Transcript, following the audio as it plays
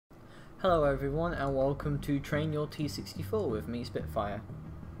Hello everyone and welcome to Train Your T64 with me, Spitfire.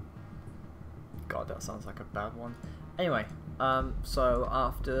 God, that sounds like a bad one. Anyway, so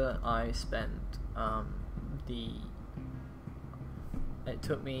after I spent it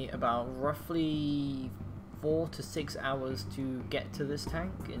took me about roughly 4 to 6 hours to get to this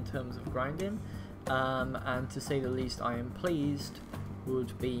tank in terms of grinding, and to say the least I am pleased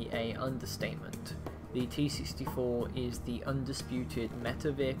would be an understatement. The T64 is the undisputed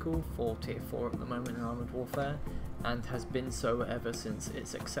meta vehicle for Tier 4 at the moment in Armoured Warfare, and has been so ever since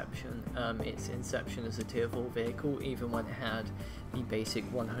its inception as a Tier 4 vehicle, even when it had the basic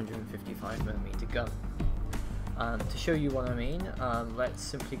 155mm gun. To show you what I mean, let's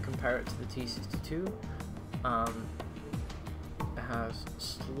simply compare it to the T62. It has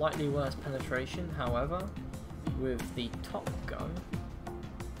slightly worse penetration, however, with the top gun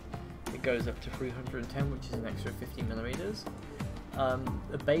it goes up to 310, which is an extra 50mm.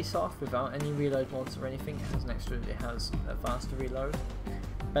 The base off without any reload mods or anything, it has a faster reload,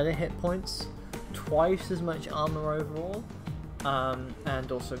 better hit points, twice as much armor overall,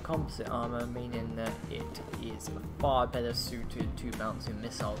 and also composite armor, meaning that it is far better suited to bouncing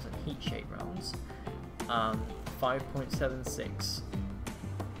missiles and heat shape rounds. 5.76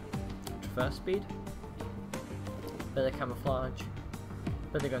 traverse speed, better camouflage,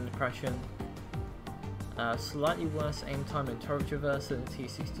 better gun depression, slightly worse aim time and turret traverse than the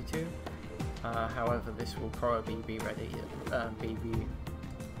T62. However, this will probably be remedied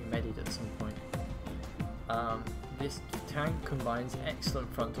at some point. This tank combines excellent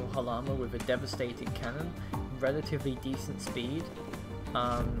frontal hull armor with a devastating cannon, relatively decent speed,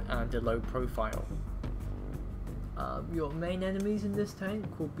 and a low profile. Your main enemies in this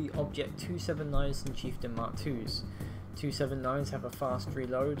tank will be Object 279s and Chieftain Mark IIs. 279s have a fast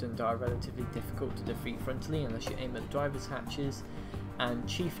reload and are relatively difficult to defeat frontally unless you aim at driver's hatches, and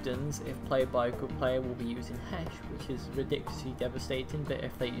Chieftains, if played by a good player, will be using Hesh, which is ridiculously devastating, but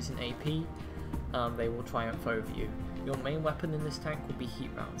if they use an AP, they will triumph over you. Your main weapon in this tank will be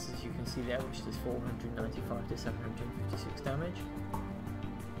heat rounds, as you can see there, which does 495 to 756 damage.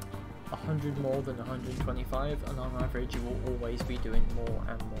 100 more than 125, and on average you will always be doing more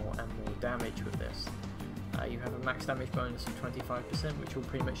and more and more damage with this. You have a max damage bonus of 25%, which will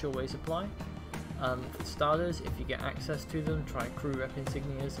pretty much always apply. For starters, if you get access to them, try crew rep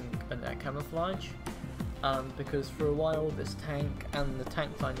insignias and their camouflage, because for a while this tank and the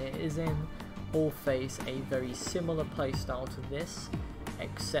tank line it is in all face a very similar playstyle to this,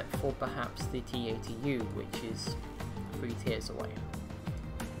 except for perhaps the T80U, which is 3 tiers away.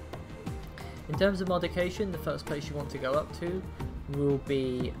 In terms of modification, the first place you want to go up to will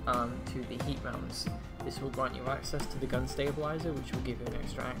be to the heat rounds. This will grant you access to the gun stabilizer, which will give you an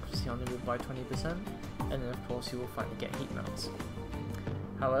extra accuracy on the move by 20%, and then of course you will finally get heat rounds.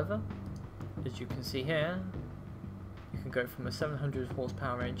 However, as you can see here, you can go from a 700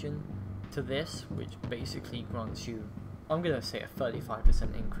 horsepower engine to this, which basically grants you, I'm going to say, a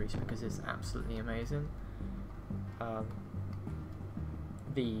 35% increase because it's absolutely amazing.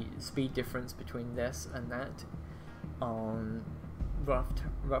 The speed difference between this and that on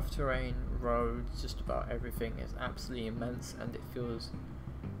rough terrain, roads, just about everything is absolutely immense, and it feels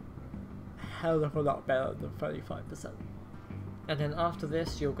a hell of a lot better than 35%. And then after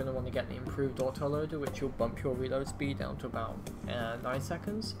this, you're going to want to get the improved autoloader, which will bump your reload speed down to about 9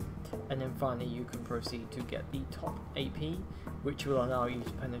 seconds, and then finally you can proceed to get the top AP, which will allow you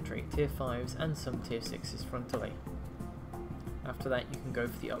to penetrate tier 5s and some tier 6s frontally. After that, you can go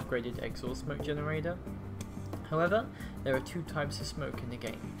for the upgraded exhaust smoke generator. However, there are 2 types of smoke in the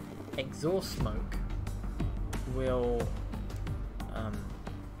game. Exhaust smoke will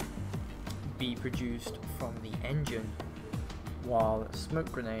be produced from the engine, while smoke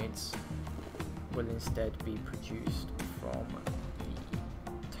grenades will instead be produced from the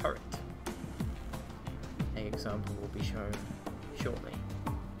turret. An example will be shown shortly.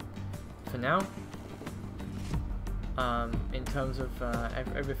 For now, in terms of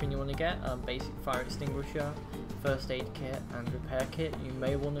everything you want to get, basic fire extinguisher, first aid kit and repair kit. You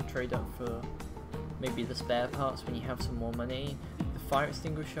may want to trade up for maybe the spare parts when you have some more money. The fire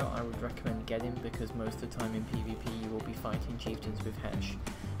extinguisher I would recommend getting, because most of the time in PvP you will be fighting chieftains with Hesh,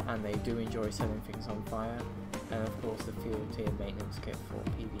 and they do enjoy setting things on fire, and of course the field tier maintenance kit for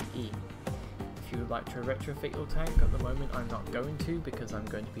PvE. If you would like to retrofit your tank, at the moment I'm not going to, because I'm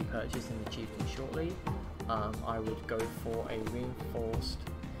going to be purchasing the chieftain shortly. I would go for a reinforced.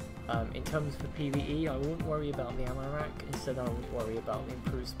 In terms of the PvE, I wouldn't worry about the ammo rack, instead I would worry about the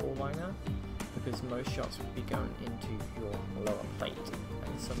improved spore liner, because most shots would be going into your lower plate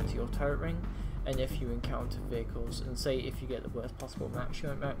and some into your turret ring, and if you encounter vehicles, and say if you get the worst possible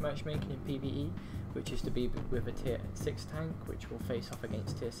matchmaking in PvE, which is to be with a tier 6 tank, which will face off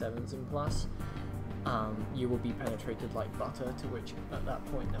against tier 7s and plus, you will be penetrated like butter, to which at that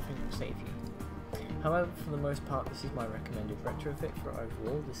point nothing will save you. However, for the most part, this is my recommended retrofit for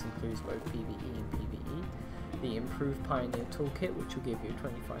overall. This includes both PvE and PvE. The improved Pioneer Toolkit, which will give you a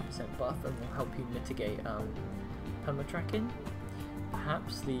 25% buff and will help you mitigate permatracking.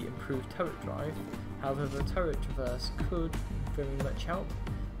 Perhaps the improved turret drive, however the turret traverse could very much help.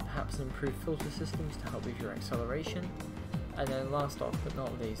 Perhaps improved filter systems to help with your acceleration. And then last off but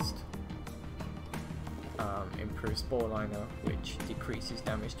not least, improved Spore Liner, which decreases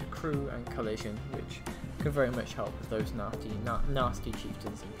damage to crew and collision, which can very much help with those nasty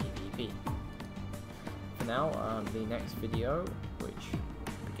chieftains in PvP. For now, the next video, which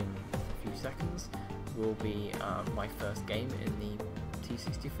will begin in a few seconds, will be my first game in the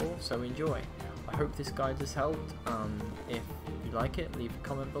T64, so enjoy. I hope this guide has helped. If you like it, leave a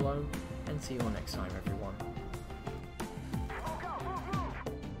comment below, and see you all next time, everyone.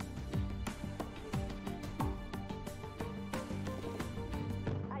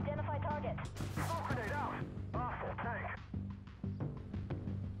 Identify target. Smoke grenade out. Hostile tank.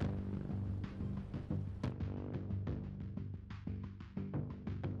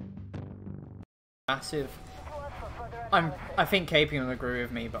 Massive. I think KP will agree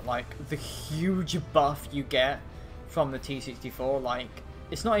with me, but like the huge buff you get from the T64, like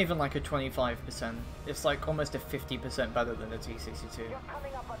it's not even like a 25%. It's like almost a 50% better than the T62.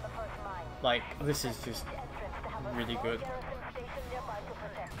 Like this is just really good.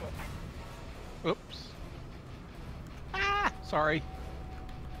 Oops. Ah, sorry.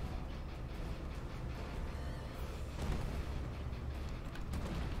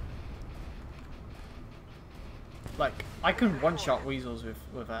 Like, I can one-shot weasels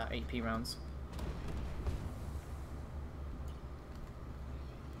with AP rounds.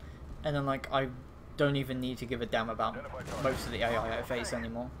 And then, like, I don't even need to give a damn about most of the AI I face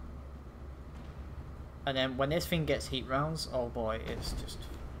anymore. And then when this thing gets heat rounds, oh boy, it's just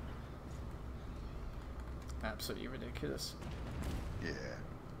absolutely ridiculous. Yeah.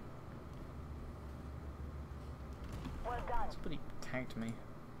 Well done. Somebody tagged me.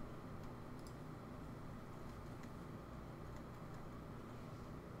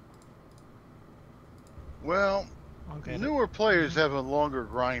 Well, Okay. newer players have a longer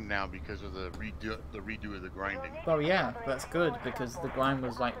grind now because of the redo of the grinding. Well, yeah, that's good, because the grind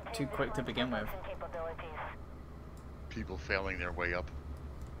was, like, too quick to begin with. People failing their way up.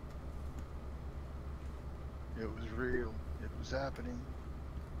 It was real. It was happening.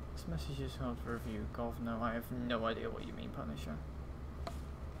 This message is held for review. Golf, no, I have no idea what you mean, Punisher.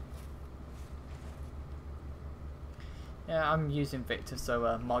 Yeah, I'm using Victor, so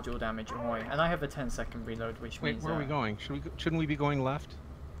module damage ahoy, and I have a 10-second reload, which Wait, means. where are we going? Shouldn't we be going left?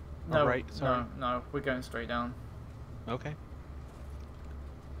 No, Or right? Sorry. no, we're going straight down. Okay.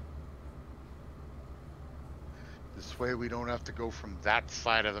 This way we don't have to go from that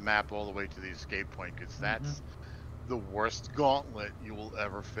side of the map all the way to the escape point, because that's the worst gauntlet you will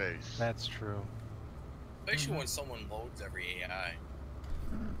ever face. That's true. Especially when someone loads every AI,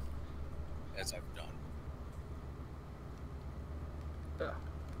 as I've done.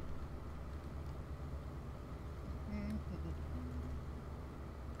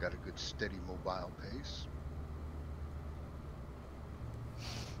 Got a good steady mobile pace.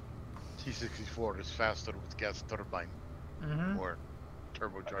 T64 is faster with gas turbine or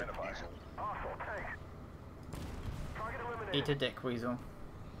turbocharged diesel. Eat a dick, Weasel.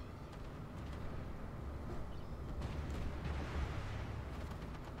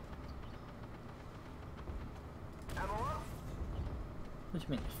 What do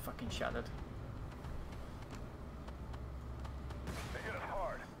you mean it's fucking shattered?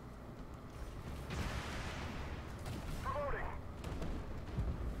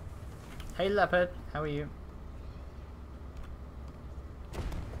 Hey Leopard, how are you?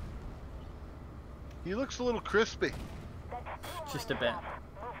 He looks a little crispy. Just a bit.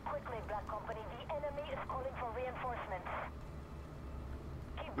 Move quickly, Black Company. The enemy is calling for reinforcements.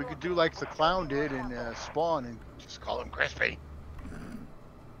 We could do like the clown did in Spawn and just call him Crispy.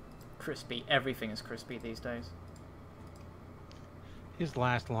 Crispy. Everything is crispy these days. His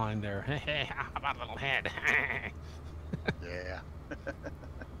last line there. How about a little head? Yeah.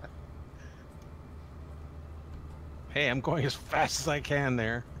 Hey, I'm going as fast as I can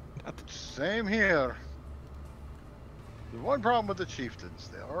there. Same here. The one problem with the chieftains,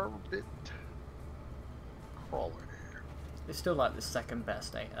 they are a bit crawler here. It's still like the second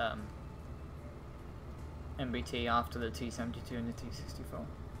best MBT after the T72 and the T64.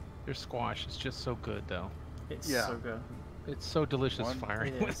 Their squash is just so good, though. It's Yeah. so good. It's so delicious One-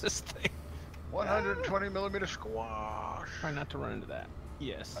 firing It with is. this thing. 120 millimeter squash. Try not to run into that.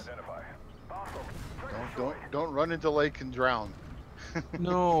 Yes. Don't run into lake and drown.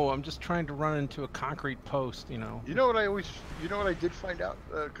 No, I'm just trying to run into a concrete post, you know. You know what I did find out?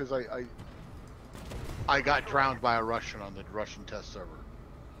 Because I got drowned by a Russian on the Russian test server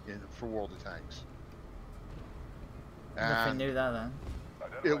for World of Tanks. Nothing And new there then.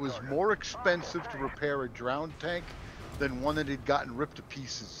 it was more expensive to repair a drowned tank than one that had gotten ripped to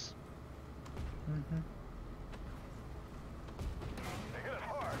pieces.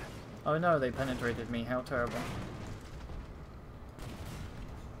 Oh no, they penetrated me. How terrible.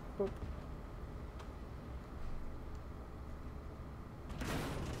 Boop.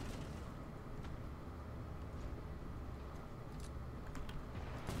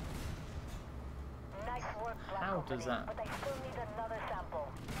 Nice work, Black How Company, does that- but I still need another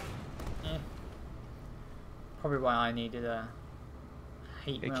sample. Eh. Probably why I needed a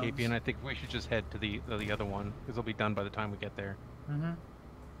heat Hey, rounds. KP, and I think we should just head to the other one, because they'll be done by the time we get there. One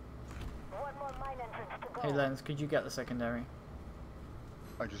more mine entrance to go. Hey Lens, could you get the secondary?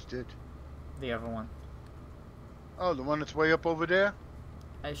 I just did. The other one. Oh, the one that's way up over there?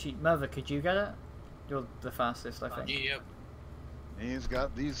 Actually, Mother, could you get it? You're the fastest, I think. Yep. He's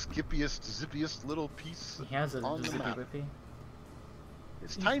got the zippiest little piece He has a on the zippy map. whippy.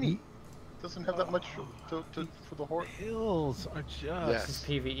 It's tiny. Doesn't have that much for the horse. Hills are just... Yes. This is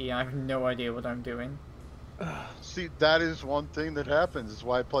PvE, I have no idea what I'm doing. See, that is one thing that happens. It's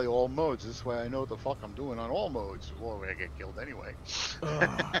why I play all modes. This way I know what the fuck I'm doing on all modes. Or I get killed anyway.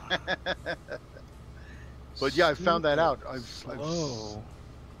 But yeah, I found that out. Slow.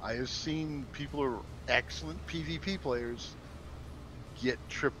 I have seen people who are excellent PvP players get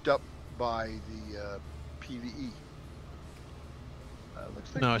tripped up by the PvE.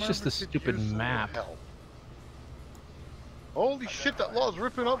 Looks like No, it's just Maverick the could stupid use some more map. help. Holy shit, that law's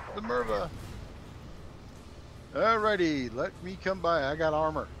ripping up the Merva. Alrighty, let me come by. I got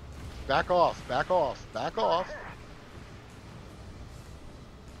armor. Back off, back off, back off.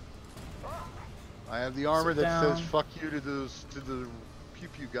 I have the armor Sit that says down. fuck you to the pew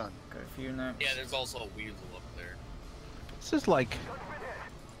pew gun. Go for you next. Yeah, there's also a weasel up there. This is like...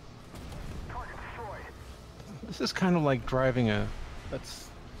 This is kind of like driving a... That's...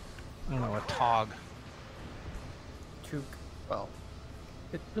 I don't know, a Tog. Took. Well,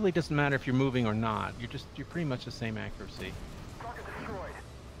 It really doesn't matter if you're moving or not. You're pretty much the same accuracy.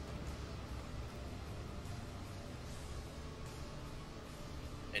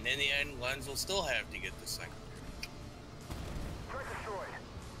 And in the end, Lens will still have to get the second.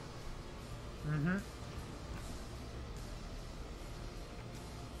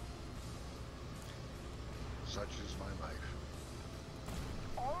 such is my life.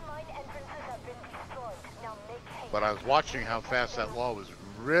 All mine entrances have been destroyed. Now make haste. But I was watching how fast that law was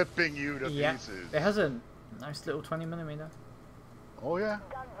ripping you to Yeah, pieces. it has a nice little 20mm. Oh yeah.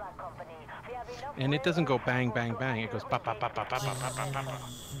 Done, Black Company. We have enough And it doesn't go railroad bang, transport bang, bang. It to goes pop, pop, pop, pop, pop, pop, pop, pop, pop, pop.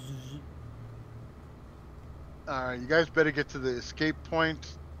 Alright, you guys better get to the escape point.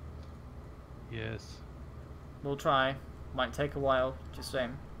 Yes. We'll try. Might take a while, just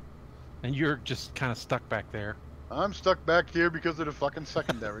saying. And you're just kind of stuck back there. I'm stuck back here because of the fucking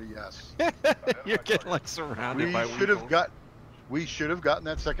secondary, yes. You're getting like surrounded We by should have weasels. we should have gotten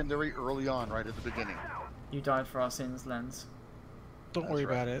that secondary early on, right at the beginning. You died for our sins, Lens. Don't That's worry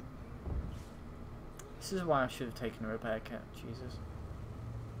right. about it. This is why I should have taken a repair kit. Jesus.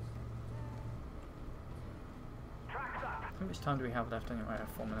 How much time do we have left anyway? I have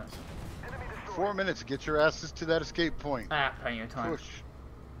 4 minutes. 4 minutes, get your asses to that escape point. Ah, plenty of time. Push.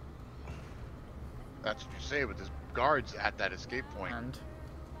 That's what you say with the guards at that escape point. And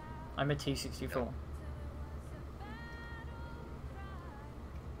I'm a T-64.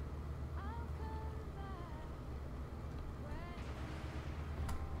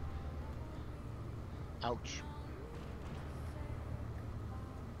 Ouch.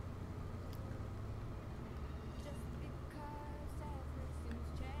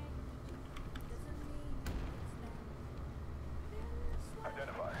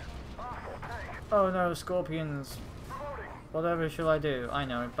 Oh no, scorpions. Whatever shall I do? I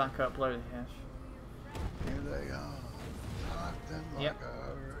know, back up, load it here. Here they go. Knock them like Yep. a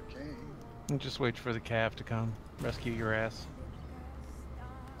hurricane. And just wait for the cav to come rescue your ass.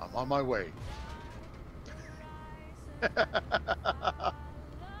 I'm on my way.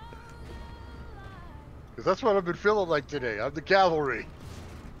 Because that's what I've been feeling like today. I'm the cavalry.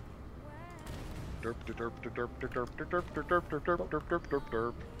 Derp, derp, derp, derp, derp, derp, derp, derp, derp, derp, derp, derp,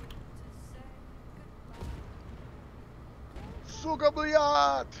 derp.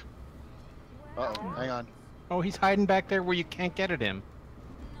 Sugabliat! Uh-oh, hang on. Oh, he's hiding back there where you can't get at him.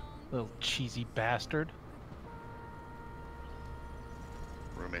 Little cheesy bastard.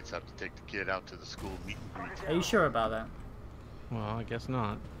 Roommates have to take the kid out to the school meet and greet. Are you sure about that? Well, I guess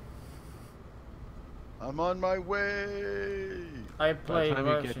not. I'm on my way. I By the play time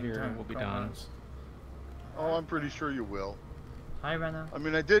you Rush get and here, don't we'll be got done. those. Oh, I'm pretty sure you will. Hi, Renna. I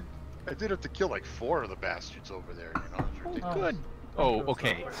mean, I did have to kill like 4 of the bastards over there. You know, it's ridiculous. Good. Oh,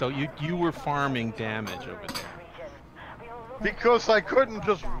 okay. So you were farming damage over there. Because I couldn't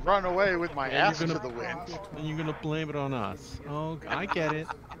just run away with my Yeah, ass you're to gonna- the wind. And you're gonna blame it on us. Oh, I get it.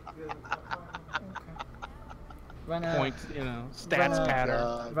 Renna, Points, you know, stats Renna-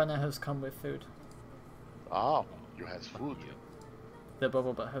 pattern. Renna has come with food. Oh, you has food. The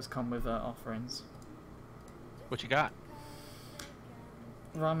bubble butt has come with offerings. What you got?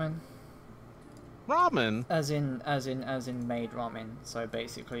 Ramen, Ramen. as in made ramen. So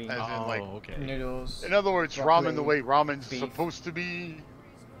basically, As in, like, okay. noodles. In other words, Broccoli, ramen the way ramen's beef. supposed to be.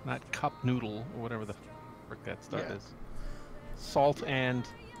 Not cup noodle or whatever the frick that stuff Yeah. is. Salt and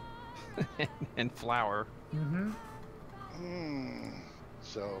and flour. Mm-hmm.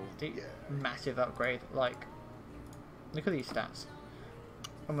 So, yeah. Massive upgrade. Like, look at these stats.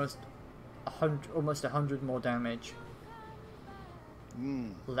 Almost 100 more damage.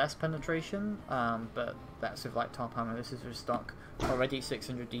 Less penetration, but that's with like top armor. This is with stock. Already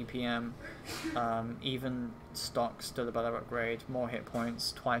 600 DPM. Even stock still a better upgrade. More hit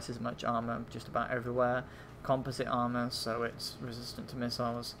points, twice as much armor, just about everywhere. Composite armor, so it's resistant to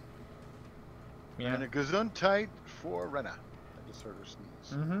missiles. Yeah. And a Gesundheit for Renna. I just heard her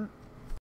sneeze. Mm-hmm.